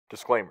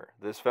Disclaimer,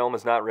 this film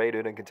is not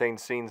rated and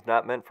contains scenes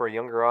not meant for a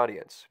younger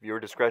audience. Viewer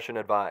discretion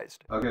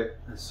advised. Okay,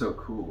 that's so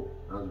cool.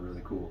 That was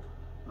really cool.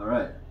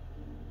 Alright.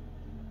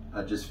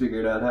 I just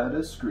figured out how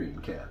to screen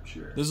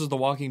capture. This is The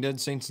Walking Dead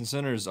Saints and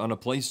Sinners on a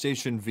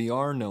PlayStation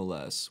VR, no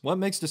less. What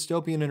makes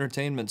dystopian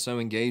entertainment so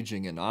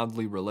engaging and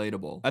oddly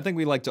relatable? I think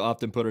we like to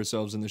often put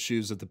ourselves in the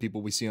shoes of the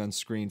people we see on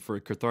screen for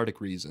cathartic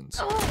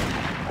reasons.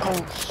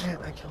 Oh shit,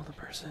 I killed a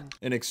person.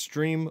 An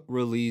extreme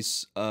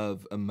release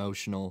of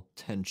emotional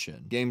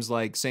tension. Games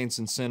like Saints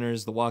and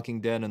Sinners, The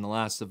Walking Dead, and The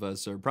Last of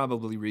Us are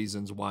probably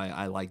reasons why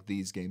I like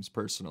these games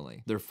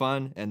personally. They're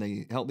fun, and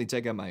they help me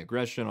take out my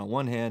aggression on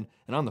one hand,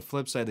 and on the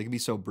flip side, they can be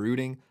so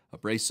brooding,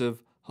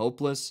 abrasive,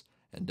 hopeless,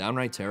 and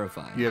downright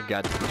terrifying. You have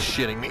got to be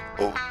shitting me.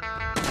 Oh.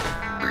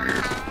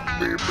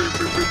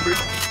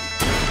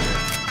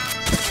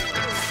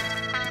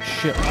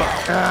 Shit.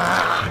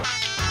 Ah.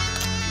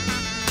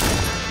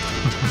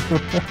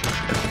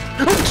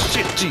 Oh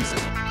shit, Jesus.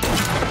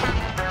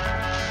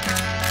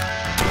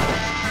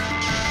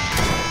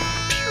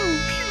 Pew,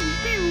 pew,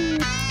 pew.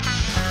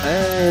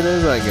 Hey,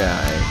 there's that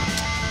guy.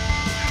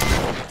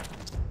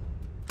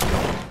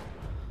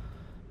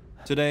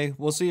 Today,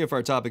 we'll see if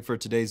our topic for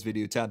today's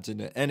video tapped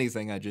into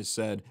anything I just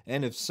said,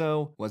 and if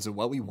so, was it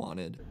what we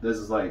wanted? This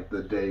is like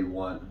the day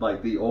one,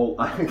 like the old,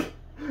 I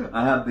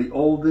have the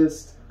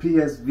oldest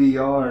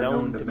PSVR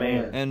known to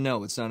man. And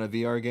no, it's not a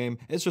VR game,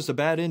 it's just a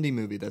bad indie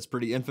movie that's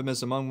pretty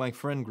infamous among my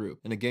friend group.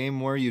 In a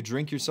game where you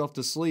drink yourself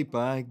to sleep,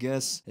 I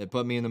guess it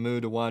put me in the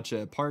mood to watch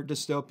a part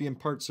dystopian,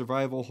 part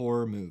survival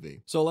horror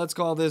movie. So let's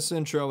call this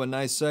intro a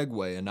nice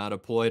segue and not a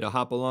ploy to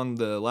hop along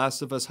the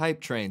Last of Us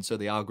hype train so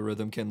the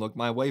algorithm can look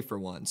my way for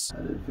once. I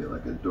didn't feel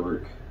like a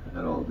dork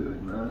at all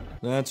doing that.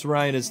 That's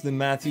right, it's the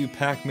Matthew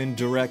Packman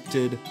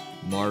directed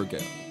Margo.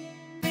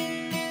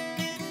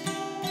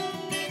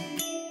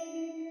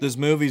 This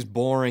movie's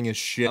boring as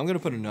shit. I'm gonna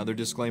put another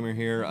disclaimer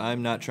here.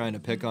 I'm not trying to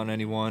pick on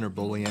anyone or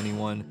bully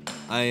anyone.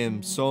 I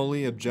am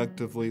solely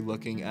objectively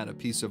looking at a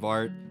piece of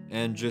art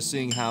and just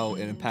seeing how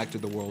it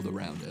impacted the world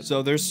around it.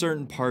 So there's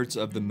certain parts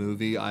of the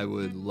movie I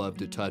would love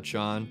to touch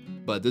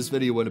on, but this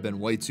video would have been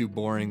way too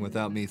boring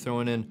without me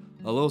throwing in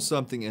a little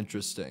something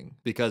interesting,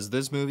 because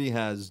this movie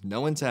has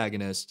no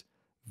antagonist,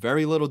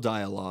 very little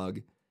dialogue,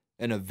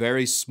 and a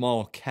very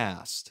small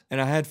cast.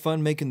 And I had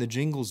fun making the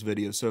Jingles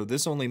video, so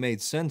this only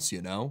made sense, you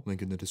know?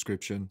 Link in the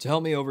description. To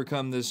help me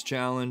overcome this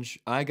challenge,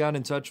 I got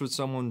in touch with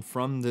someone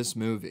from this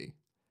movie.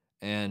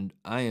 And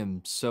I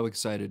am so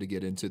excited to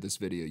get into this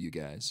video, you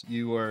guys.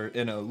 You were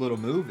in a little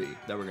movie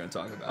that we're gonna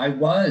talk about. I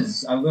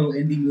was. A little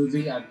indie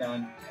movie I've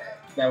done.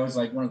 That was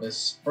like one of the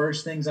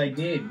first things I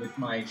did with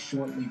my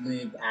shortly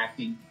lived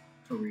acting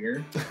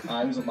career.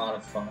 It was a lot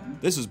of fun.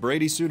 This is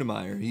Brady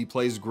Suedmeyer. He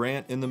plays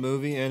Grant in the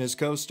movie, and his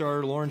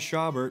co-star Lauren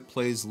Schaubert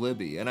plays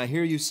Libby. And I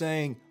hear you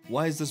saying,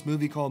 why is this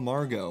movie called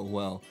Margo?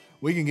 Well,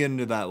 we can get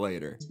into that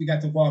later. We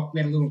got to walk, we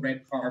had a little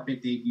red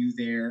carpet debut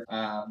there,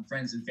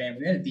 friends and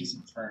family, we had a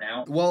decent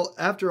turnout. Well,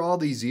 after all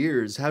these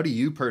years, how do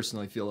you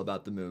personally feel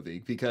about the movie?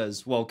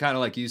 Because, well, kind of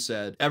like you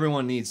said,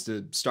 everyone needs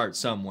to start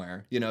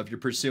somewhere. You know, if you're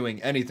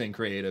pursuing anything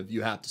creative,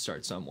 you have to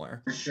start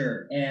somewhere. For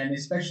sure, and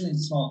especially in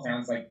small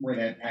towns like where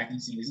that acting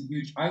scene isn't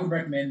huge, I would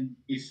recommend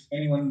if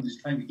anyone was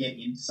trying to get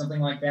into something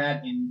like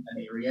that in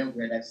an area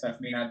where that stuff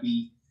may not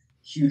be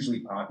hugely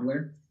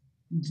popular,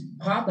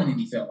 pop an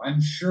indie film. I'm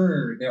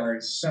sure there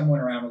is someone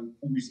around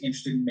who's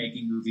interested in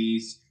making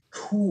movies.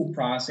 Cool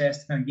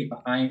process to kind of get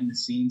behind the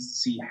scenes to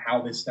see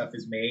how this stuff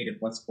is made and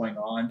what's going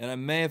on. And I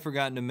may have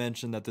forgotten to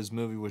mention that this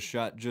movie was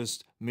shot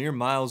just mere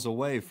miles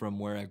away from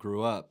where I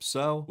grew up.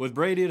 So, with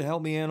Brady to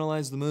help me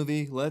analyze the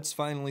movie, let's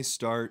finally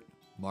start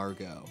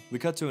Margo. We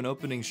cut to an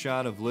opening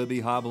shot of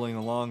Libby hobbling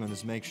along on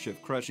this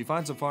makeshift crutch. She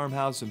finds a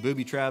farmhouse and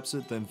booby traps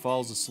it, then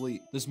falls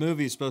asleep. This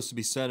movie is supposed to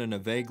be set in a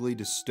vaguely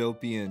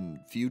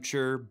dystopian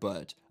future,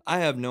 but I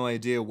have no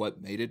idea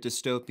what made it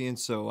dystopian,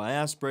 so I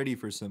asked Brady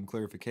for some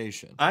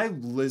clarification. I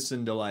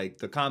listened to like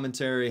the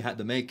commentary, had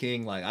the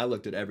making, like I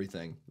looked at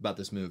everything about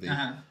this movie.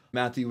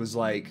 Matthew was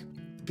like,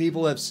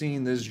 people have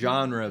seen this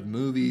genre of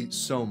movie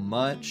so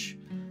much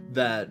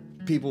that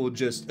people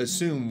just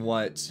assume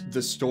what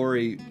the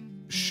story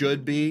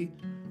should be,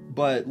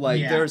 but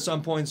like there are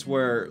some points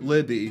where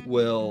Libby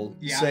will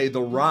say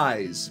the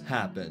rise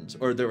happened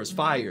or there was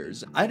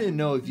fires. I didn't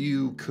know if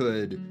you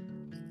could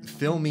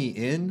fill me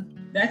in.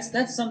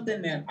 That's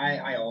something that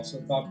I also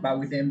talked about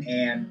with him,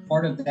 and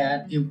part of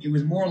that, it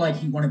was more like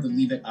he wanted to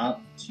leave it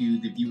up to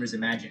the viewer's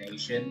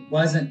imagination. It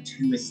wasn't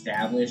too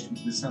established,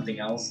 which was something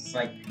else. It's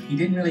like he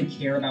didn't really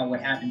care about what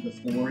happened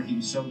before. He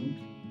was so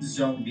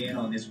zoned in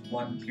on this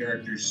one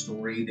character's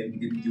story that we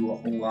didn't do a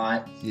whole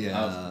lot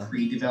of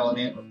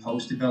pre-development or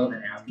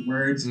post-development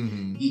afterwards.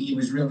 It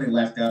was really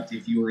left up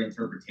to viewer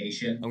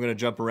interpretation. I'm gonna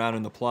jump around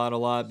in the plot a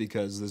lot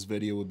because this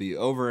video would be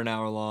over an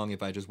hour long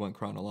if I just went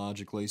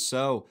chronologically.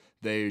 So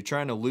they're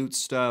trying to loot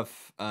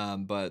stuff,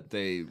 but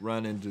they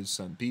run into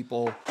some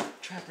people.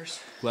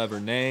 Trappers. Clever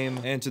name.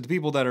 And to the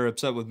people that are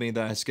upset with me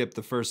that I skipped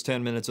the first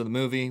 10 minutes of the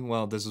movie,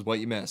 well, this is what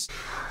you missed.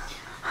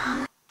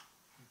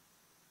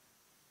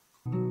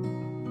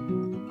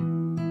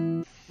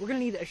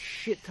 a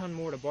shit ton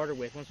more to barter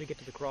with once we get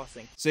to the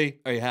crossing. See,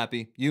 are you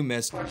happy? You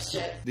missed.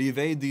 They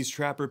evade these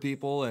trapper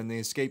people and they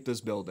escape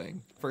this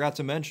building. Forgot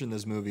to mention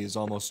this movie is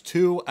almost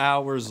 2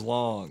 hours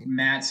long.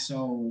 Matt's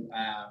so,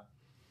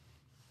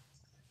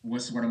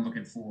 what's the word I'm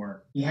looking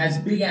for? He has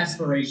big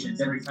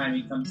aspirations every time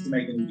he comes to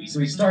make a movie. So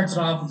he starts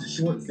off with a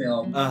short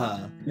film,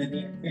 and then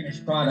the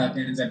finished product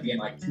ends up being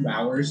like 2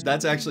 hours.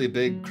 That's actually a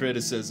big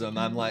criticism.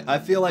 I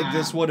feel like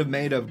this would have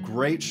made a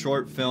great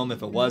short film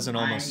if it wasn't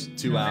almost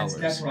 2 hours.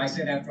 That's what I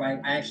said after I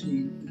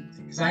actually,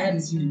 because I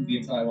hadn't seen the movie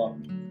until I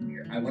walked in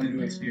here. I wanted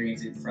to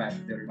experience it fresh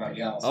with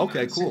everybody else.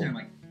 Okay, cool. I'm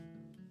like,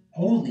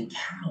 holy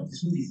cow,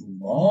 this movie's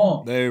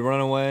long. They run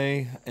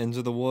away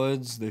into the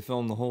woods. They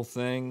film the whole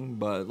thing,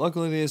 but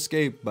luckily they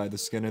escape by the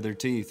skin of their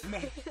teeth.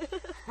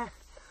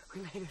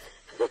 We made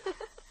it.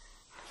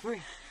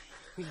 Free.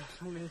 We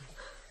made it.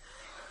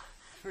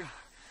 Free.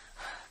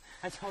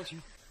 I told you.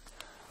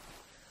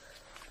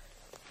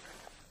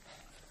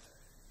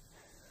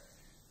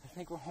 I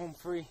think we're home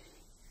free.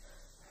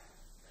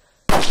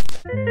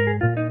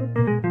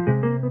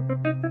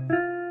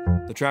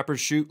 The trappers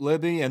shoot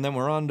Libby, and then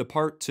we're on to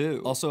part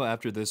 2. Also,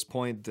 after this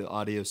point, the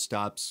audio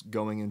stops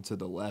going into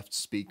the left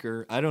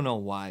speaker. I don't know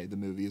why the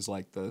movie is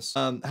like this.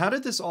 How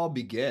did this all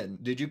begin?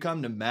 Did you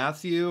come to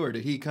Matthew, or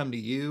did he come to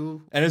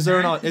you? And is there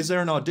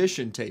an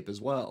audition tape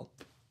as well?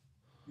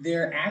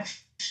 There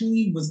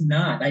actually was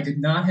not. I did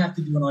not have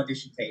to do an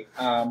audition tape.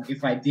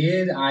 If I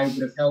did, I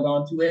would have held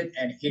on to it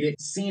and hit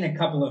it. Seen a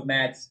couple of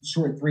Matt's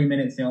short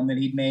 3-minute film that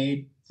he'd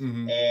made.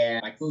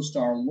 And my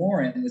co-star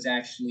Lauren was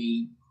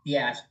actually, he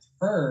asked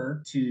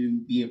her to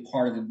be a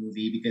part of the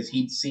movie because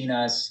he'd seen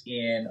us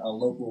in a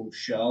local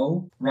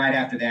show. Right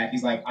after that,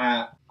 he's like,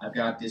 I've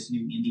got this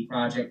new indie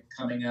project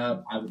coming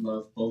up. I would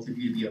love both of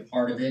you to be a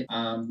part of it.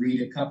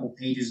 Read a couple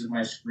pages of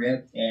my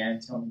script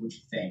and tell me what you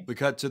think. We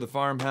cut to the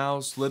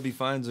farmhouse. Libby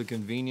finds a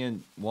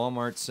convenient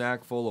Walmart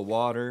sack full of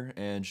water,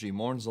 and she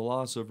mourns the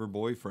loss of her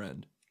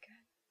boyfriend.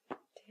 God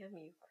damn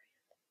you,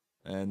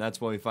 Grant. And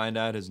that's when we find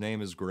out his name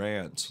is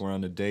Grant. We're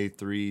on a day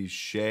 3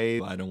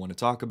 shave. I don't want to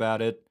talk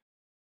about it.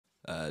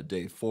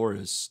 Day 4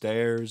 is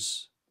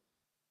stairs.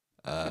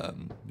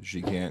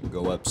 She can't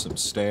go up some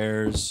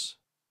stairs.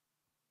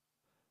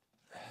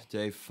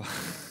 Day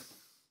 5.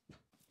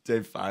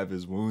 Day 5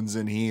 is wounds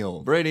and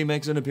heal. Brady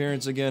makes an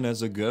appearance again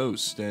as a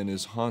ghost and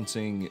is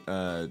haunting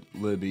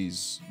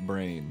Libby's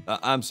brain.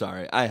 I'm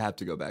sorry, I have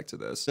to go back to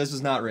this. This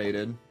is not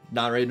rated.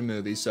 Not rated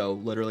movie, so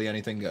literally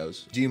anything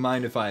goes. Do you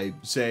mind if I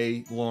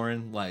say,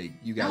 Lauren, like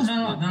you guys?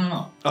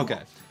 No.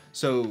 Okay,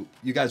 so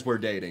you guys were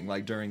dating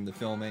like during the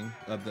filming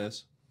of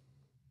this?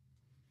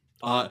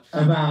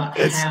 About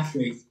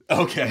halfway.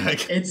 Okay.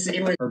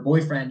 It was her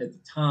boyfriend at the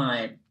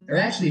time. There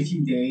were actually a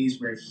few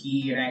days where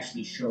he had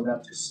actually showed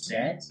up to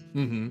set,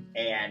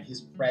 and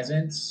his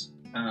presence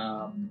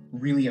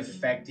really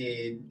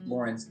affected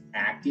Lauren's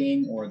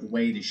acting or the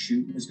way the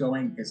shoot was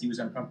going because he was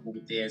uncomfortable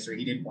with this or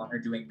he didn't want her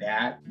doing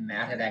that.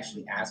 Matt had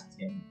actually asked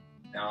him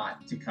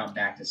not to come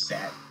back to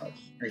set,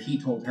 or he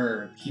told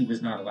her he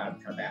was not allowed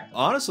to come back.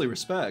 Honestly,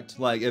 respect.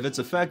 Like, if it's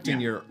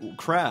affecting your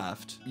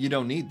craft, you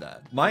don't need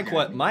that. My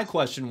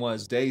question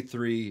was day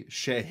 3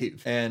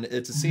 shave, and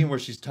it's a scene where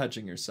she's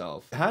touching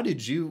herself. How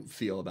did you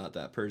feel about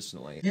that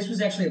personally? This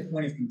was actually a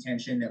point of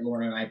contention that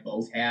Lauren and I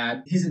both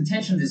had. His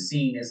intention of the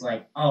scene is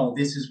like, oh,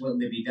 this is what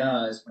Libby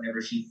does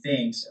whenever she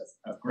thinks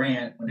of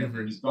Grant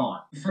whenever he's gone.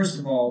 First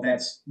of all,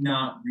 that's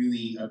not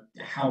really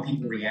how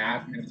people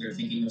react whenever they're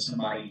thinking of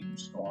somebody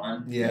who's gone.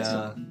 Yeah. That's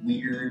a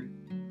weird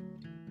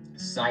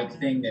psych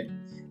thing that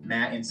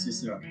Matt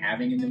insisted on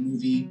having in the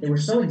movie. They were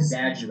so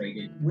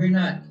exaggerated. We're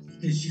not,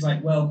 because she's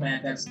like, well,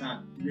 Matt, that's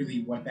not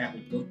really what that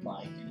would look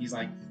like. And he's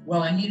like,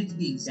 well, I need it to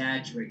be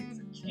exaggerated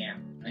for the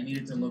camera. I need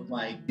it to look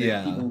like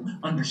that people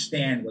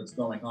understand what's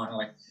going on.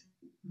 Like,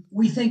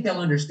 we think they'll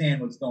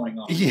understand what's going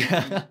on.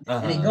 Yeah.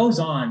 And it goes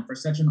on for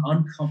such an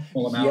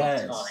uncomfortable amount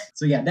of time.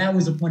 So yeah, that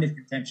was a point of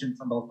contention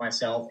from both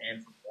myself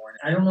and from Lauren.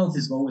 I don't know if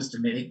his goal was to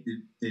make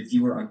the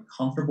viewer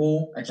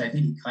uncomfortable, which I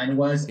think he kind of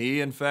was. He,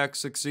 in fact,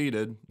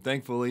 succeeded.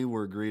 Thankfully,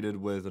 we're greeted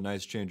with a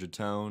nice change of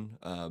tone.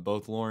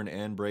 Both Lauren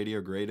and Brady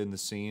are great in the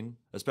scene,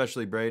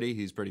 especially Brady.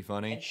 He's pretty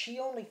funny. And she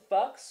only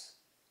fucks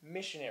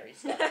missionary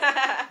stuff.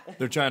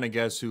 They're trying to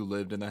guess who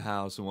lived in the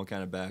house and what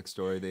kind of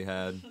backstory they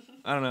had.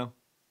 I don't know.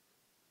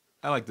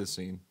 I like this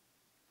scene.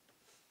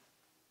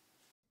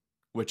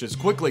 Which is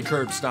quickly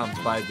curb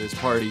stomped by this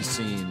party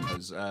scene.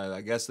 I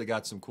guess they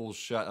got some cool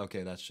shot.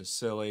 Okay, that's just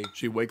silly.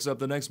 She wakes up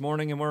the next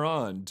morning and we're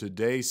on to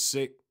day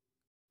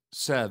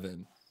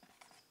 7.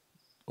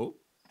 Oh.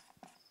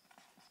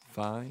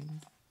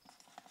 Find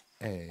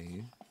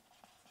a...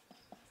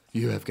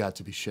 You have got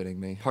to be shitting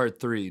me. Part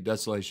 3,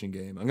 Desolation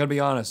Game. I'm gonna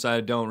be honest,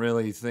 I don't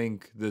really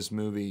think this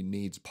movie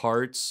needs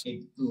parts.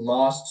 It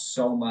lost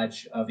so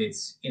much of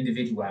its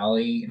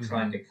individuality in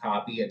trying to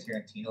copy a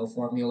Tarantino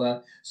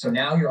formula. So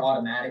now you're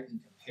automatically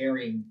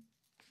comparing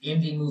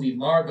indie movie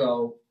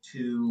Margo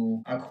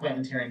to a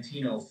Quentin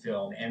Tarantino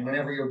film. And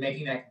whenever you're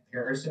making that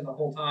comparison the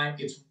whole time,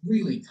 it's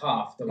really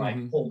tough to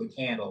like hold the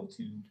candle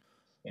to,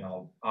 you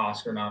know,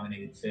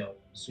 Oscar-nominated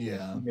films with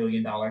 $1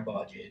 million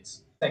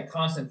budgets. that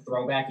constant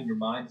throwback in your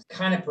mind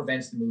kind of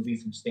prevents the movie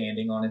from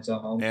standing on its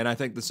own. And I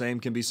think the same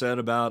can be said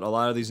about a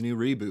lot of these new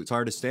reboots. It's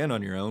hard to stand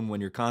on your own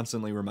when you're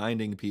constantly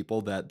reminding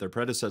people that their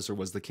predecessor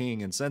was the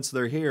king, and since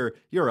they're here,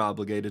 you're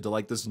obligated to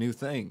like this new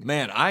thing.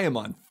 Man, I am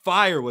on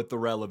fire with the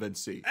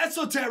relevancy.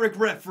 Esoteric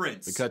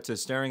reference! We cut to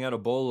staring at a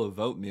bowl of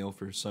oatmeal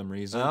for some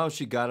reason. Oh,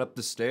 she got up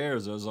the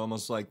stairs. It was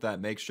almost like that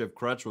makeshift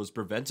crutch was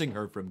preventing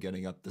her from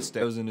getting up the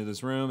stairs. Goes into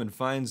this room and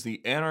finds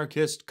the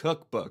anarchist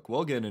cookbook.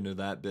 We'll get into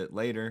that bit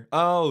later.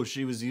 Oh,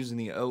 she was using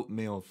the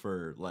oatmeal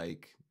for,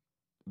 like,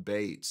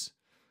 bait.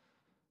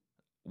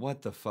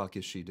 What the fuck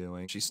is she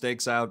doing? She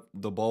stakes out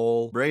the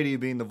bowl. Brady,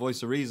 being the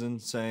voice of reason,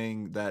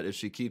 saying that if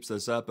she keeps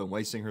this up and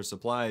wasting her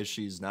supplies,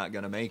 she's not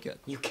gonna make it.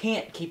 You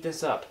can't keep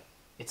this up.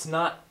 It's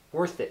not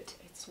worth it.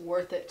 It's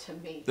worth it to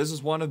me. This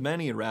is one of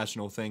many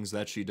irrational things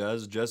that she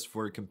does just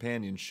for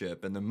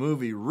companionship, and the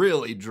movie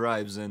really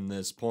drives in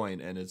this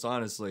point, and it's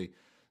honestly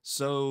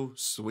so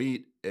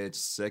sweet, it's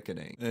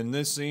sickening. In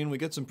this scene, we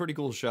get some pretty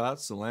cool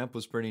shots. The lamp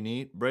was pretty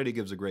neat. Brady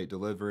gives a great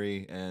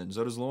delivery, and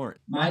so does Lauren.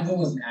 My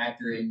goal as an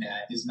actor in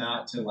that is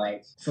not to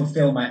like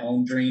fulfill my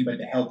own dream, but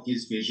to help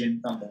his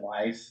vision come to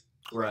life.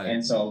 Right.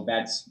 And so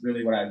that's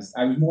really what I was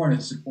more in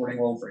a supporting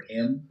role for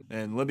him.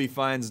 And Libby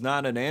finds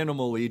not an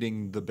animal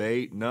eating the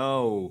bait.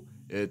 No,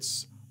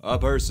 it's a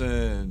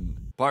person.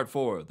 Part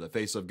 4, The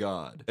Face of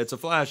God. It's a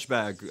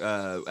flashback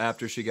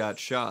after she got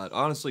shot.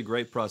 Honestly,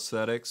 great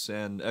prosthetics.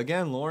 And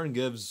again, Lauren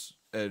gives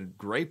a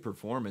great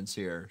performance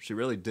here. She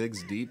really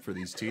digs deep for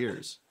these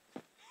tears.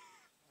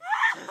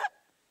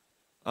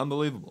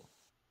 Unbelievable.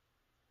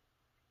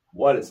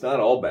 What? It's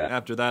not all bad.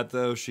 After that,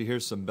 though, she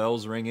hears some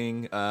bells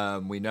ringing.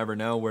 We never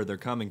know where they're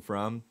coming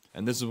from.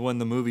 And this is when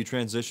the movie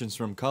transitions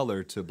from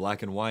color to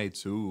black and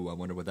white. Ooh, I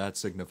wonder what that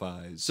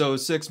signifies. So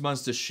 6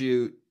 months to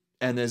shoot.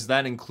 And is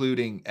that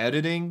including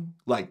editing,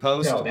 like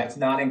post? No, that's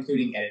not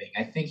including editing.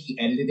 I think he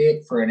edited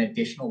it for an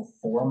additional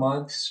 4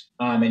 months.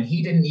 And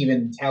he didn't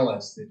even tell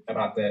us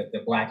about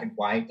the black and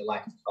white, the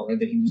lack of color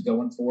that he was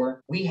going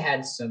for. We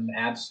had some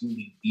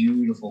absolutely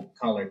beautiful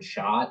colored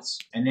shots.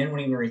 And then when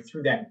he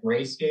threw that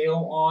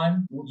grayscale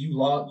on,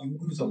 you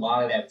lose a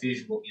lot of that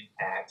visual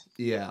impact.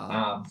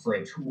 Yeah. For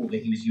a tool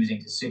that he was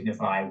using to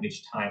signify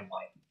which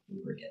timeline.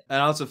 I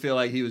also feel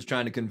like he was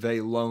trying to convey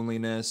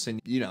loneliness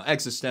and, you know,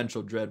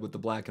 existential dread with the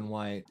black and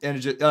white. And it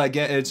just,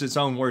 again, it's its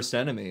own worst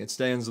enemy. It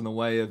stands in the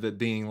way of it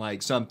being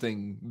like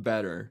something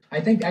better. I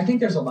think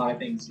there's a lot of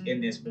things in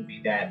this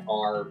movie that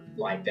are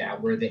like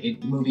that, where the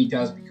movie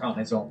does become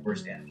its own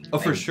worst enemy. Oh,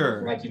 for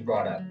sure. Like you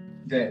brought up,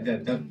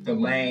 the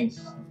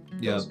length,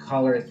 those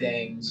color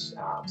things,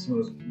 some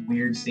of those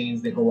weird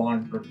scenes that go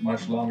on for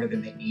much longer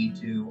than they need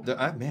to.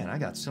 Man, I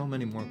got so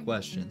many more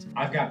questions.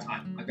 I've got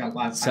time. I've got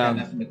lots. I got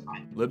nothing but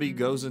time. Libby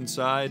goes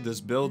inside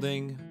this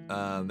building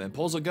and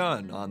pulls a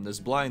gun on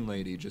this blind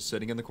lady just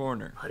sitting in the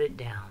corner. Put it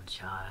down,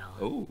 child.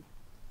 Oh.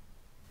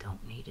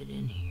 Don't need it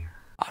in here.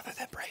 Other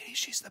than Brady,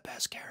 she's the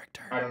best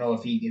character. I don't know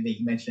if he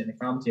mentioned it in the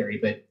commentary,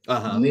 but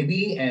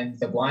Libby and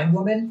the blind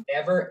woman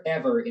ever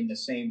in the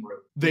same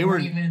room. They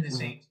weren't even in the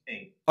same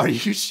state. Are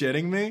you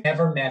shitting me?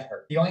 Never met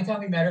her. The only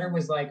time we met her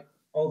was like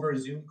over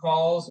Zoom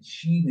calls.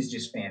 She was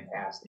just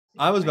fantastic.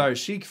 I was about her.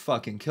 She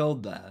fucking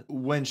killed that.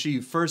 When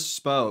she first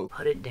spoke,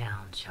 put it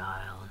down,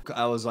 child.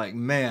 I was like,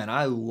 man,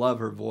 I love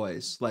her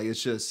voice. Like,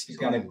 it's just... She's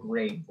got a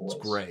great voice.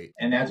 It's great.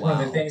 And that's one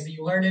of the things that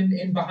you learn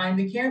in behind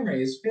the camera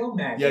is film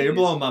acting. Yeah, you're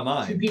blowing my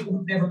mind. Two people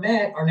who've never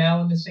met are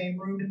now in the same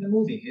room in the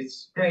movie.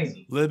 It's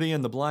crazy. Libby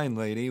and the blind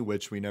lady,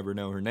 which we never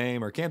know her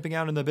name, are camping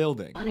out in the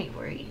building. Funny,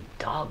 we're eating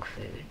dog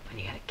food when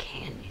you got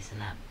candies in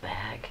that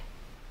bag.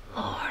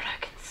 Lord,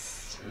 I can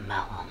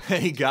smell them.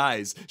 Hey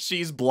guys,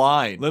 she's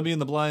blind. Libby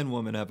and the blind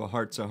woman have a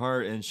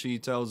heart-to-heart, and she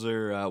tells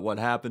her what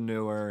happened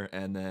to her,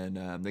 and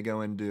then they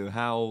go into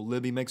how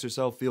Libby makes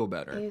herself feel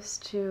better. I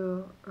used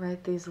to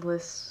write these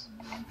lists.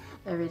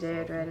 Every day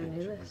I'd write a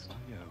new list.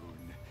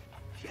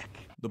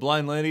 The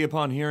blind lady,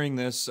 upon hearing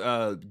this,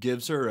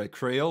 gives her a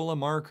Crayola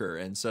marker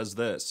and says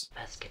this.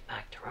 Let's get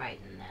back to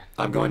writing then.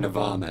 I'm going to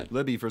vomit.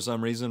 Libby, for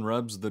some reason,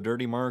 rubs the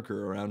dirty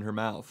marker around her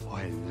mouth. Oh,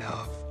 I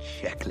love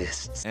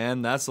checklists.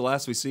 And that's the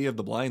last we see of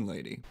the blind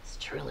lady. It's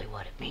truly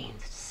what it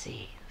means to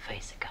see the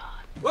face of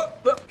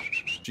God.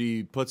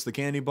 She puts the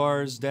candy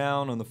bars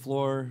down on the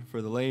floor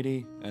for the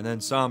lady, and then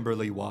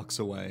somberly walks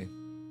away.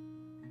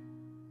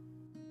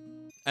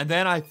 And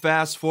then I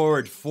fast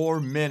forward 4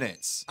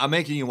 minutes. I'm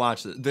making you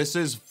watch this. This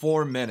is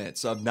 4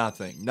 minutes of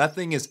nothing.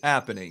 Nothing is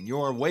happening.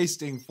 You're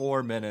wasting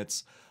 4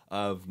 minutes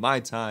of my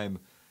time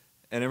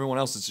and everyone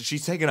else's.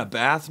 She's taking a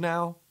bath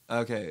now?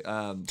 Okay,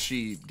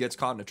 she gets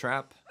caught in a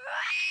trap.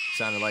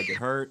 Sounded like it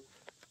hurt.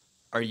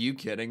 Are you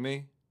kidding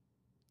me?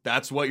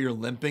 That's what you're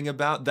limping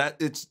about?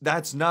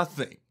 That's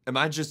nothing. Am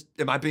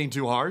I being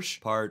too harsh?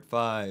 Part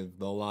 5,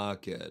 the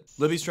locket.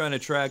 Libby's trying to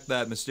track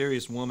that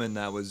mysterious woman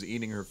that was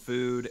eating her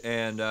food,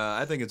 and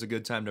I think it's a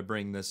good time to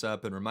bring this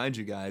up and remind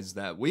you guys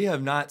that we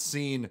have not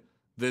seen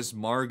this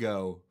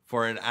Margo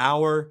for an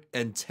hour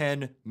and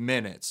 10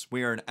 minutes.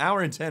 We are an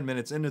hour and 10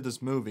 minutes into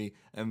this movie,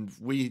 and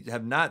we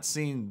have not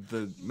seen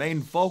the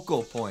main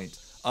focal point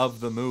of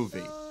the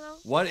movie.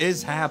 What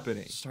is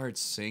happening?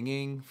 Starts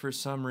singing for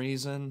some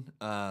reason.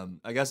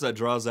 I guess that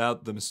draws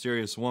out the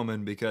mysterious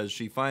woman because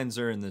she finds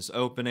her in this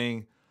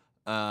opening.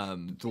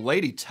 The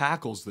lady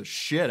tackles the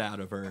shit out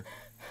of her.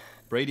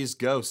 Brady's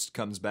ghost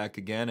comes back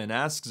again and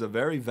asks a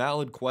very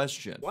valid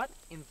question. What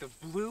in the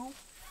blue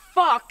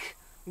fuck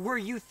were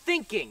you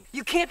thinking?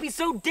 You can't be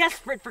so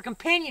desperate for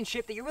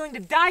companionship that you're willing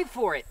to die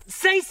for it.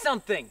 Say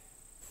something!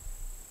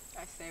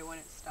 I say when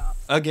it stops.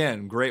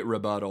 Again, great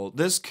rebuttal.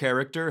 This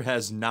character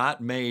has not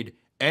made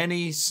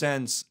any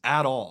sense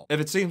at all. If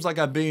it seems like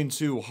I'm being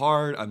too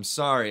hard, I'm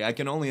sorry. I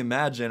can only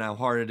imagine how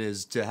hard it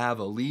is to have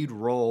a lead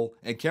role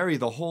and carry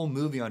the whole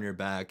movie on your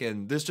back.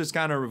 And this just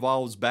kind of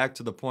revolves back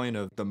to the point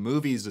of the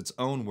movie's its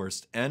own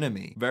worst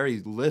enemy. Very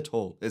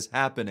little is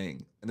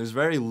happening and there's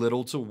very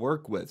little to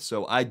work with.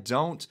 So I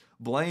don't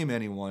blame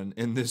anyone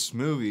in this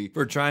movie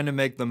for trying to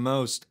make the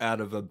most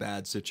out of a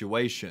bad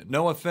situation.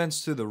 No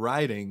offense to the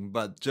writing,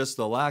 but just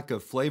the lack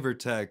of flavor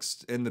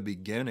text in the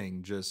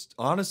beginning just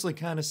honestly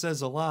kind of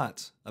says a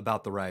lot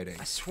about the writing.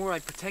 I swore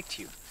I'd protect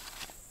you.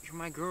 You're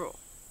my girl.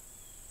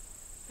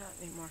 Not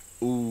anymore.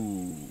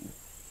 Ooh,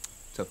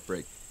 tough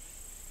break.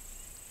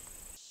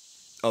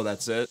 Oh,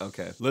 that's it?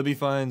 Okay. Libby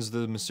finds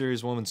the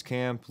mysterious woman's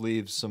camp,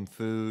 leaves some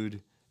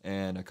food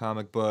and a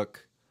comic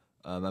book.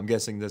 I'm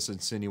guessing this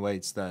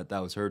insinuates that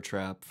that was her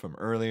trap from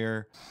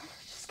earlier.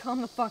 Just calm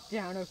the fuck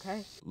down,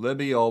 okay?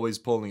 Libby always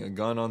pulling a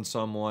gun on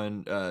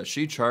someone.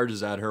 She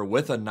charges at her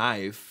with a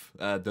knife.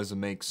 Doesn't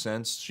make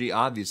sense. She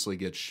obviously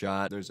gets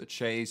shot. There's a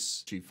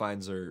chase. She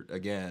finds her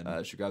again.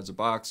 She grabs a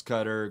box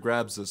cutter,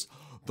 grabs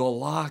the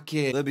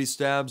locket. Libby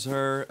stabs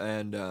her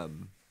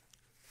and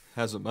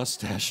has a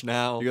mustache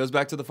now. She goes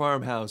back to the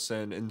farmhouse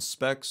and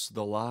inspects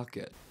the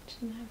locket.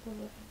 Didn't have to live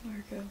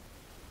with Margo.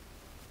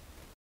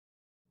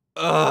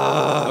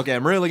 Okay,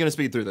 I'm really gonna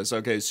speed through this.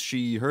 Okay,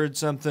 she heard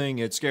something,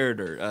 it scared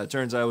her.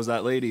 Turns out it was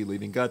that lady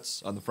leaving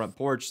guts on the front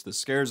porch. This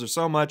scares her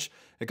so much,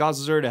 it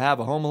causes her to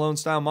have a Home Alone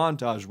style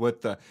montage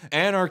with the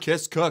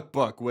anarchist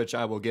cookbook, which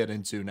I will get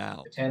into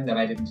now. Pretend that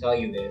I didn't tell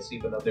you this,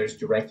 even though there's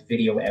direct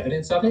video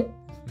evidence of it.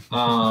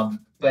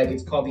 But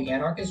it's called the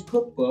Anarchist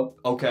Cookbook.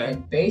 Okay.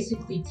 It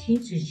basically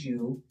teaches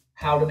you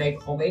how to make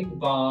homemade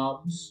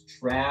bombs,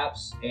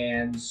 traps,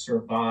 and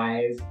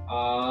survive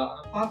an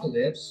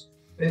apocalypse.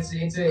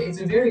 It's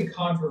a very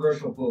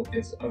controversial book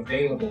that's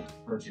available to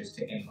purchase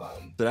to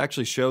anybody. It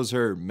actually shows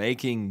her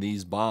making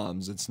these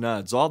bombs. It's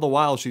nuts. All the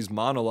while she's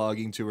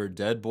monologuing to her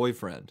dead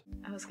boyfriend.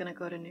 I was gonna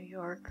go to New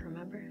York,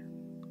 remember?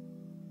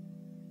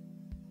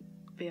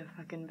 Be a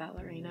fucking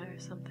ballerina or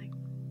something.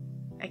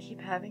 I keep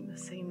having the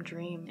same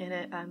dream. In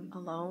it, I'm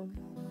alone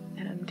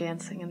and I'm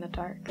dancing in the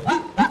dark.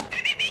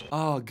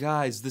 Oh,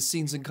 guys, this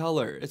scene's in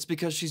color. It's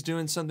because she's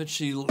doing something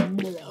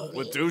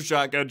with 2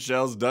 shotgun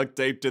shells duct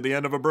taped to the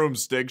end of a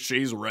broomstick,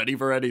 she's ready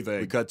for anything.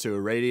 We cut to a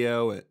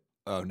radio.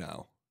 Oh,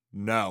 no.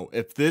 No.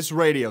 If this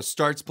radio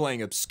starts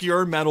playing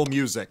obscure metal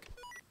music.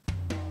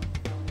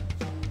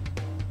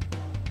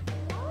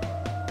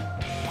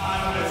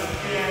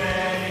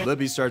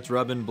 Libby starts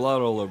rubbing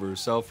blood all over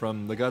herself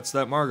from the guts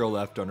that Margo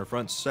left on her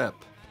front step.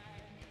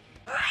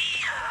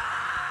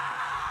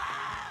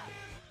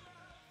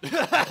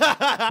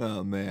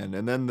 Oh man,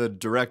 and then the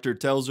director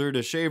tells her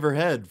to shave her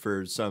head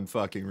for some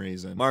fucking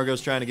reason.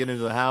 Margo's trying to get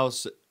into the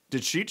house.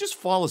 Did she just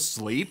fall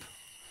asleep?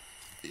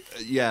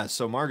 Yeah,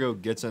 so Margo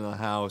gets in the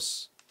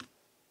house.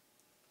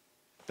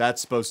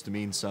 That's supposed to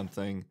mean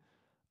something.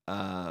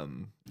 I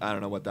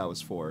don't know what that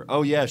was for.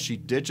 Oh yeah, she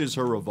ditches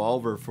her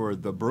revolver for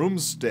the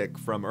broomstick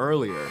from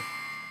earlier.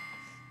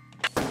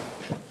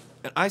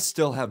 And I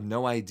still have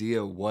no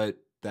idea what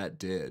that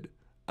did.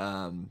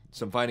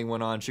 Some fighting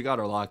went on. She got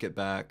her locket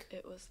back.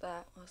 It was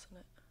that, wasn't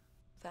it?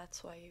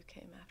 That's why you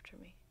came after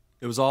me.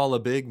 It was all a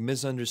big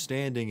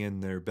misunderstanding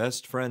and they're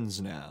best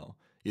friends now.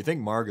 You think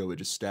Margo would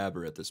just stab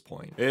her at this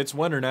point. It's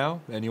winter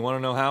now, and you want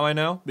to know how I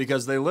know?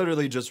 Because they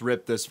literally just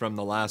ripped this from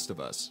The Last of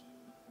Us.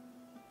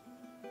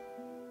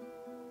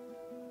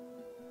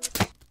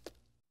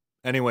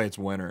 Anyway, it's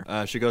winter.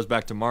 She goes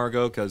back to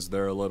Margo because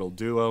they're a little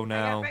duo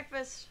now. I got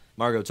breakfast.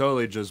 Margo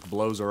totally just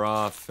blows her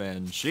off,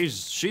 and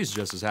she's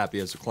just as happy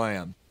as a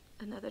clam.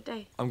 Another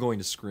day. I'm going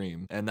to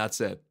scream, and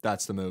that's it.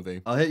 That's the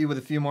movie. I'll hit you with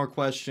a few more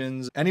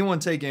questions. Anyone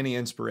take any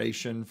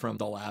inspiration from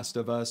The Last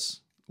of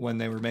Us when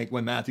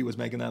Matthew was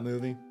making that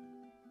movie?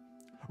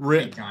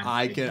 Rick,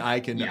 I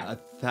can Yeah.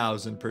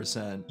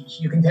 1000%.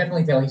 You can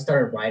definitely tell he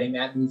started writing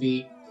that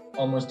movie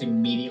almost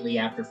immediately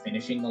after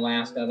finishing The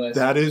Last of Us.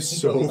 That is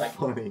so Like,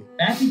 funny.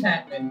 Matthew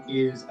Patman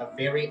is a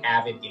very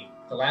avid gamer.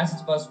 The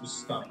Last of Us was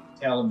stunning.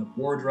 Tell in the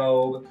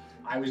wardrobe.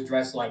 I was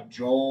dressed like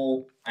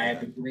Joel. I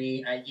had the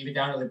green, even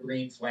down to the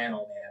green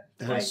flannel,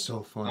 man. That is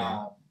so funny.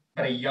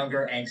 But a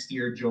younger,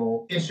 angstier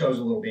Joel. It shows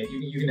a little bit.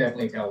 You can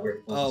definitely tell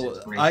where.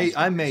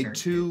 I made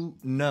 2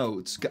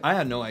 notes. I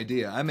had no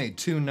idea. I made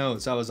 2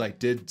 notes. I was like,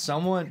 did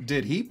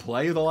he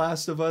play The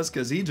Last of Us?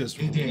 Because he just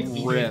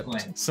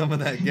ripped some of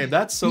that game.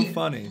 That's so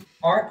funny.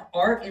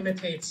 Art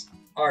imitates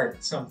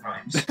art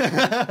sometimes.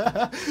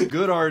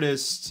 Good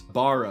artists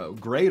borrow.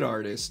 Great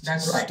artists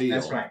steal.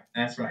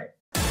 That's right.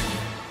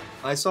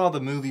 I saw the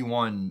movie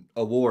won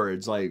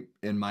awards like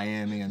in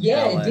Miami and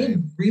Yeah, LA. it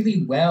did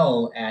really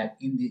well at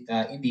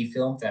indie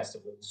film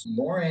festivals.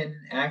 Lauren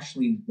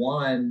actually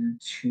won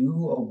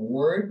 2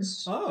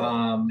 awards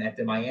at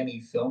the Miami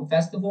Film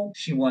Festival.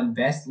 She won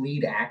Best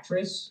Lead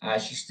Actress.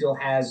 She still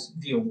has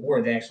the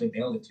award. They actually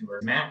mailed it to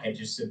her. Matt had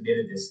just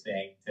submitted this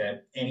thing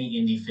to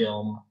any indie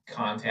film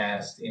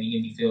contest, any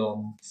indie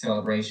film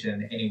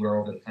celebration anywhere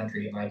over the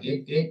country. And like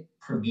it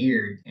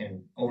premiered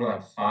in over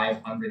like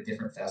 500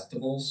 different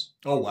festivals.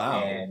 Oh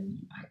wow! And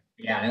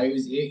yeah,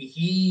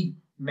 no,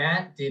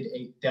 Matt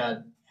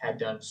had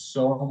done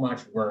so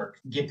much work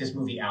to get this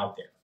movie out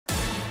there.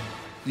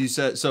 You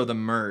said so the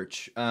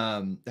merch.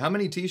 How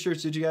many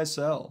T-shirts did you guys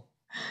sell?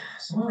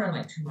 Somewhere around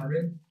like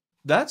 200.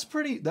 That's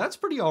pretty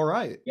all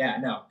right. Yeah,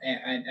 no,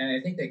 and I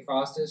think they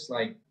cost us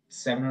like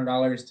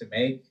 $700 to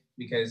make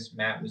because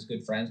Matt was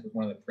good friends with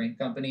one of the print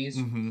companies.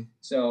 Mm-hmm.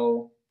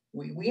 So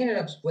we ended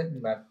up splitting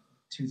about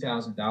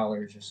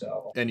 $2,000 or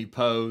so. And you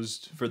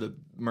posed for the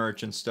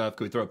merch and stuff.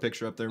 Could we throw a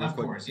picture up there real quick?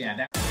 Of course,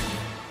 yeah.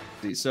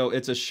 So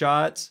it's a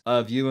shot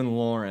of you and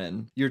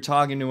Lauren. You're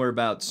talking to her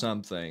about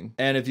something.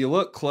 And if you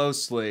look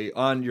closely,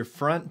 on your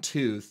front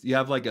tooth, you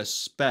have like a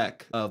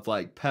speck of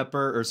like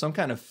pepper or some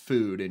kind of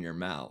food in your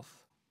mouth.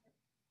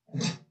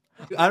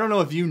 I don't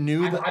know if you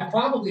knew that. I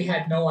probably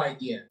had no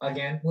idea.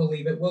 Again, we'll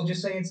leave it. We'll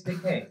just say it's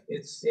decay.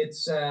 It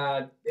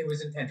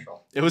was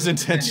intentional. It was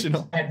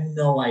intentional. I had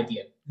no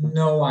idea.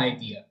 No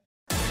idea.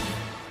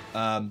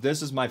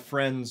 This is my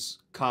friend's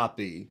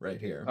copy right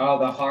here. Oh,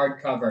 the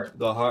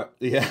hardcover.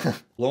 Yeah.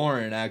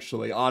 Lauren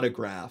actually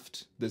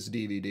autographed this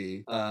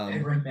DVD. I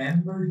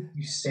remember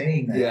you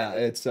saying that. Yeah,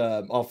 it's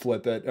I'll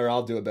flip it or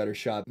I'll do a better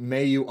shot.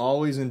 May you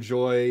always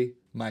enjoy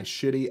my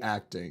shitty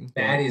acting.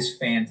 That is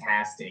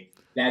fantastic.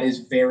 That is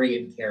very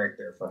in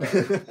character for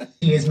her.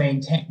 She has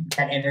maintained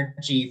that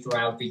energy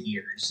throughout the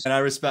years. And I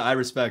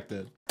respect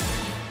it.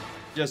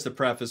 Just a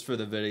preface for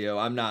the video,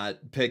 I'm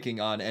not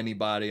picking on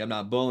anybody. I'm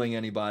not bullying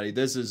anybody.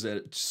 This is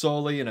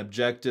solely an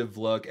objective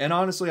look. And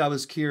honestly, I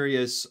was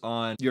curious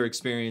on your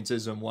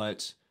experiences and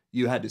what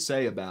you had to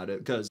say about it.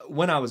 Because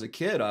when I was a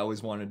kid, I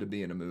always wanted to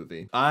be in a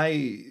movie.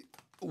 I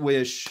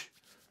wish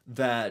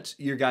that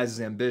your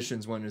guys'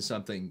 ambitions went into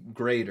something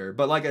greater.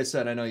 But like I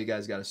said, I know you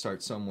guys got to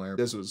start somewhere.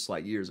 This was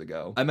like years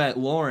ago. I met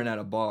Lauren at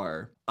a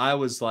bar. I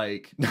was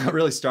like, not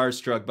really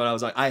starstruck, but I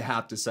was like, I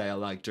have to say I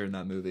liked her in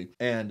that movie.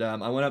 And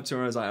I went up to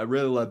her and I was like, I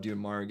really loved you in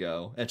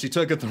Margo. And she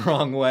took it the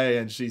wrong way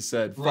and she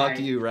said, fuck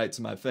you right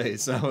to my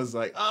face. I was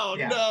like, oh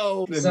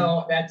no.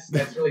 So that's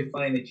really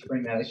funny that you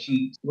bring that up.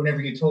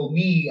 Whenever you told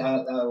me,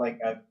 like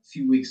a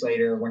few weeks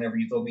later, whenever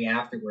you told me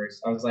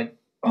afterwards, I was like,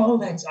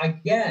 oh, I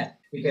get it.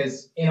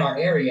 Because in our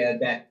area,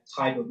 that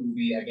type of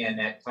movie, again,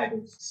 that type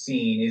of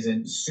scene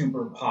isn't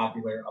super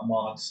popular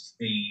amongst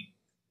the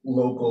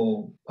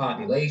local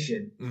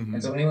population. Mm-hmm.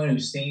 And so anyone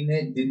who's seen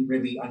it didn't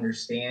really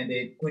understand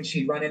it. When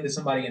she'd run into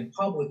somebody in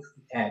public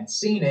who had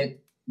seen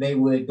it, they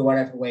would go out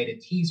of her way to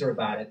tease her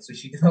about it. So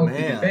she developed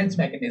a defense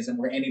mechanism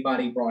where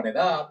anybody brought it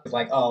up. It's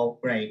like, oh,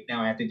 great,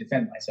 now I have to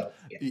defend myself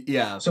again.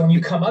 Yeah. So when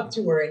you come up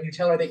to her and you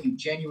tell her that you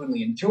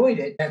genuinely enjoyed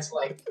it, that's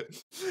like...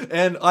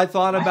 And I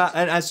thought about...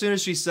 And as soon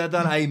as she said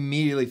that, I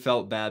immediately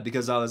felt bad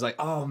because I was like,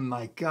 oh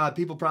my God,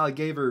 people probably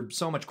gave her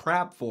so much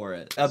crap for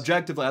it.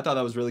 Objectively, I thought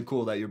that was really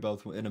cool that you're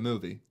both in a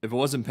movie. If it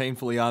wasn't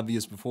painfully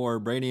obvious before,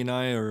 Brady and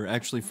I are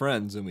actually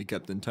friends and we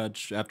kept in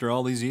touch after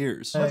all these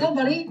years. What's up,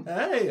 buddy?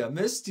 Hey, I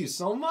missed you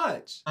so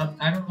much.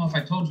 I don't know if I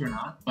told you or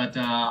not, but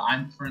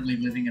I'm currently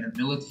living in a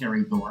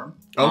military dorm.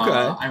 Okay.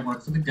 I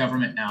work for the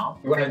government now.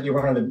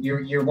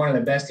 You're one of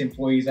the best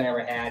employees I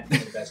ever had. One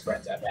of the best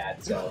friends I've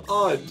had. So.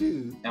 Oh,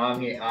 dude. Now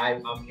I'm here.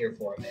 I'm here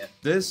for it, man.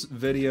 This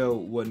video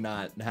would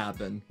not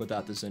happen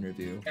without this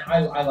interview.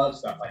 I love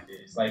stuff like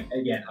this. Like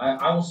again,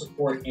 I will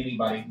support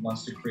anybody who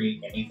wants to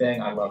create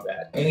anything. I love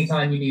that.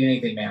 Anytime you need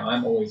anything, man,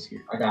 I'm always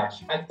here. I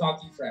got you. I've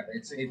talked to you forever.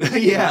 It's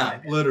yeah,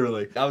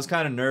 literally. I was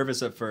kind of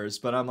nervous at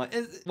first, but I'm like,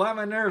 why am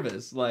I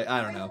nervous? Like,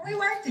 I don't know. We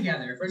worked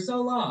together for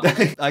so long.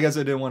 I guess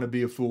I didn't want to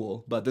be a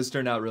fool, but this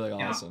turned out really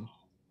awesome.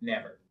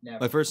 Never.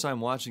 My first time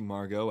watching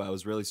Margo, I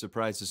was really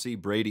surprised to see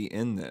Brady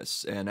in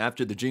this. And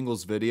after the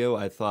Jingles video,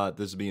 I thought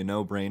this would be a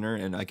no-brainer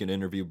and I could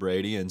interview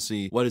Brady and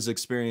see what his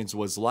experience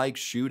was like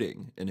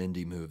shooting an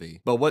indie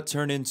movie. But what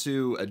turned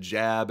into a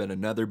jab and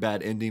another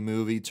bad indie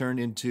movie turned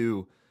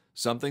into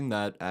something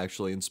that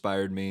actually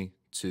inspired me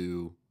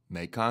to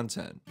make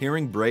content.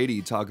 Hearing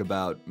Brady talk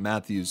about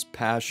Matthew's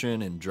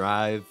passion and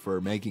drive for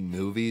making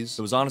movies,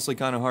 it was honestly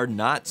kind of hard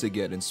not to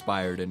get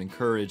inspired and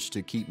encouraged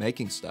to keep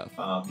making stuff.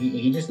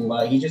 He just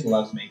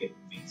loves making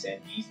movies, and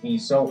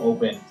he's so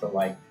open to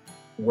like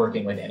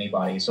working with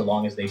anybody so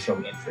long as they show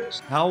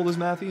interest. How old is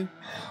Matthew?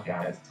 Oh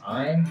God, at the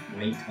time,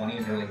 late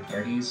 20s, early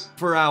 30s.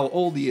 For how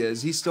old he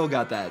is, he's still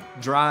got that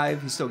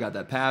drive, he's still got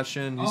that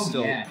passion, he's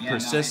still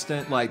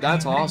persistent.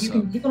 That's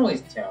awesome. You can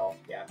always tell.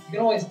 Yeah, you can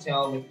always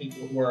tell with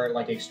people who are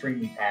like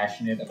extremely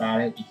passionate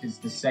about it because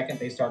the second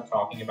they start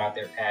talking about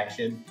their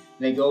passion,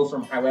 They go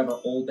from however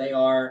old they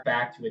are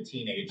back to a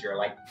teenager,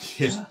 like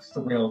just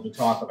thrilled to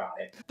talk about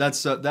it.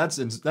 That's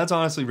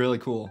honestly really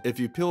cool. If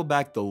you peel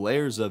back the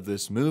layers of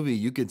this movie,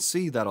 you could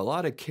see that a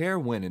lot of care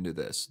went into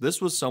this.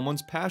 This was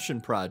someone's passion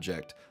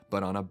project,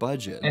 but on a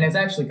budget. And it's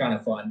actually kind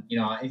of fun. You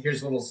know,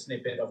 here's a little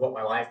snippet of what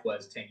my life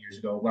was 10 years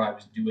ago, what I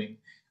was doing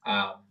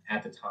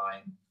at the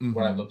time,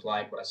 what I looked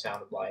like, what I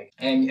sounded like.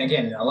 And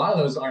again, a lot of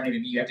those aren't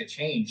even, you have to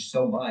change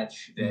so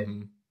much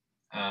that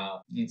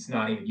it's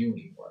not even you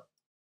anymore.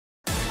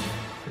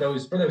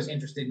 For those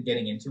interested in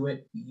getting into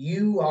it,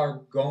 you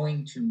are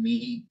going to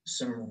meet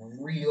some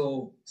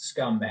real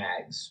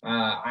scumbags.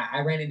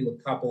 I ran into a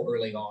couple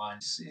early on.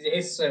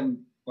 It's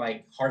some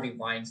like Harvey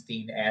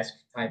Weinstein-esque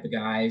type of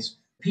guys.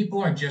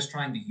 People are just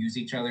trying to use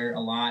each other a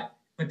lot,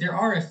 but there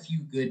are a few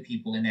good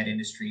people in that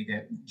industry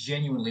that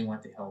genuinely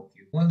want to help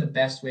you. One of the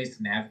best ways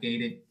to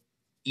navigate it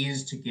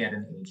is to get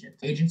an agent.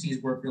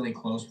 Agencies work really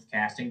close with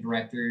casting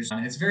directors,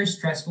 and it's very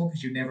stressful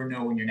because you never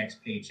know when your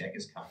next paycheck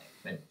is coming.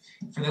 But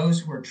for those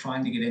who are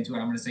trying to get into it,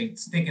 I'm going to say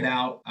stick it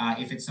out.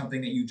 If it's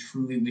something that you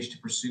truly wish to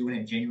pursue and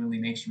it genuinely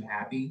makes you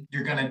happy,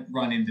 you're going to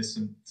run into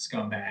some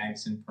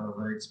scumbags and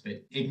perverts,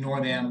 but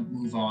ignore them,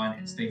 move on,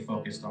 and stay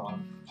focused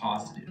on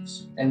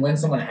positives. And when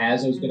someone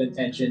has those good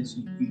intentions,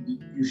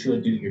 you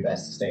should do your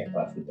best to stay in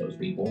touch with those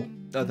people.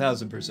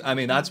 1000%. I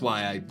mean, that's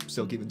why I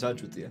still keep in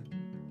touch with you.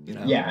 You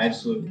know? Yeah,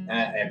 absolutely.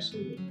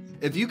 Absolutely.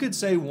 If you could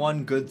say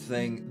one good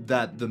thing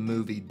that the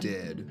movie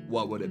did,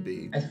 what would it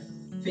be? I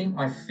think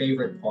my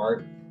favorite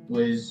part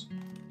was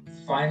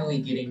finally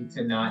getting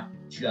to not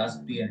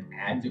just be an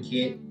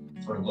advocate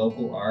for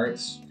local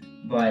arts,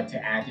 but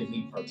to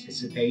actively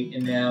participate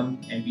in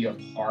them and be a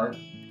part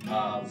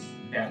of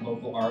that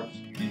local art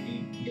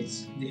community.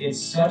 It's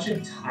such a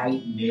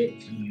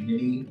tight-knit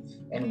community,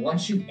 and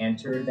once you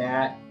enter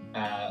that,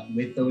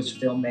 with those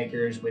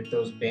filmmakers, with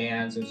those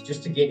bands, it was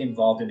just to get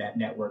involved in that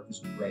network was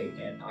great,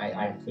 and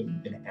I couldn't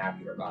have been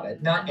happier about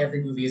it. Not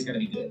every movie is going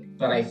to be good,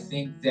 but I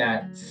think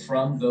that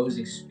from those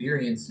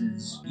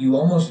experiences, you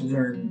almost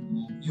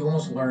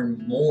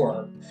learn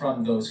more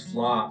from those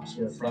flops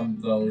or from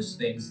those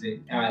things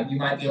that you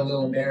might be a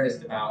little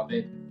embarrassed about,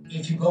 but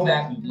if you go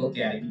back and you look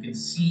at it, you can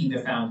see the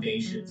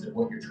foundations of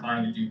what you're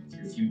trying to do with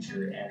your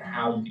future and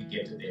how you can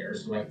get to there.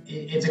 So like,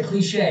 it's a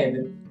cliche,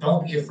 but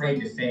don't be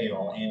afraid to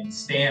fail and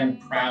stand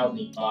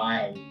proudly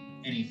by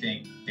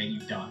anything that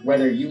you've done.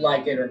 Whether you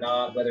like it or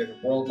not, whether the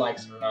world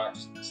likes it or not,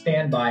 just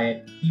stand by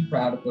it, be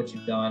proud of what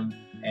you've done,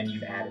 and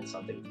you've added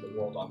something to the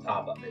world on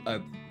top of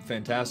it.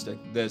 Fantastic.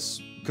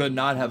 This could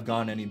not have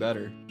gone any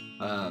better.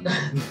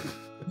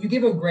 You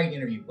give a great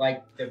interview.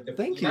 Like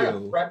Thank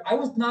you. I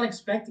was not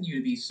expecting you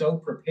to be so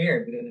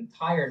prepared with an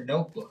entire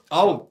notebook.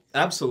 Oh,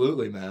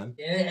 absolutely, man.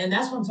 And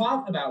that's what I'm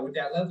talking about with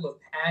that level of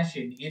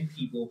passion in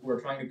people who are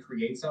trying to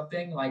create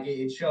something. Like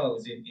it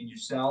shows in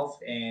yourself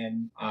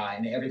and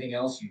everything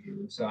else you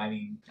do. So I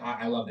mean,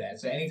 I love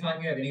that. So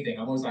anytime you have anything,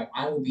 I'm always like,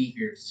 I will be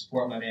here to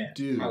support my man,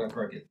 dude. Tyler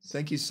Perkins.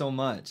 Thank you so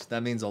much.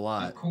 That means a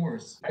lot. Of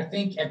course. I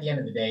think at the end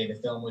of the day, the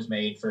film was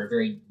made for a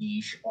very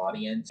niche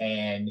audience,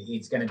 and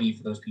it's going to be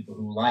for those people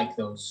who like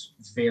those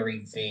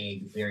very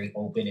vague, very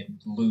open and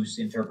loose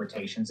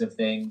interpretations of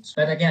things.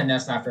 But again,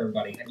 that's not for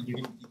everybody. I mean, you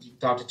can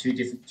talk to two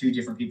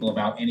different people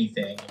about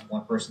anything, and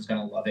one person's going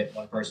to love it,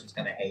 one person's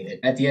going to hate it.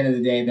 At the end of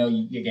the day, though,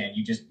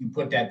 you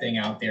put that thing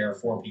out there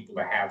for people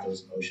to have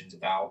those emotions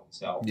about.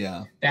 So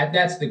yeah,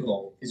 that's the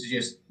goal, is to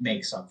just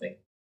make something.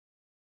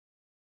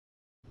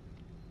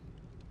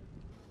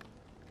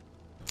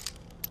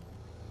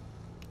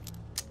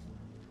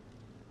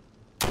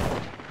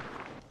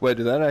 Wait,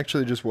 did that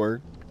actually just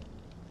work?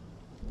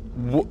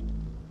 What?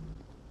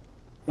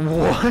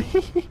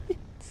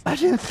 I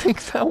didn't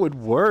think that would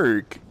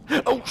work.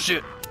 Oh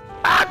shit!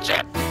 Ah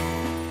shit!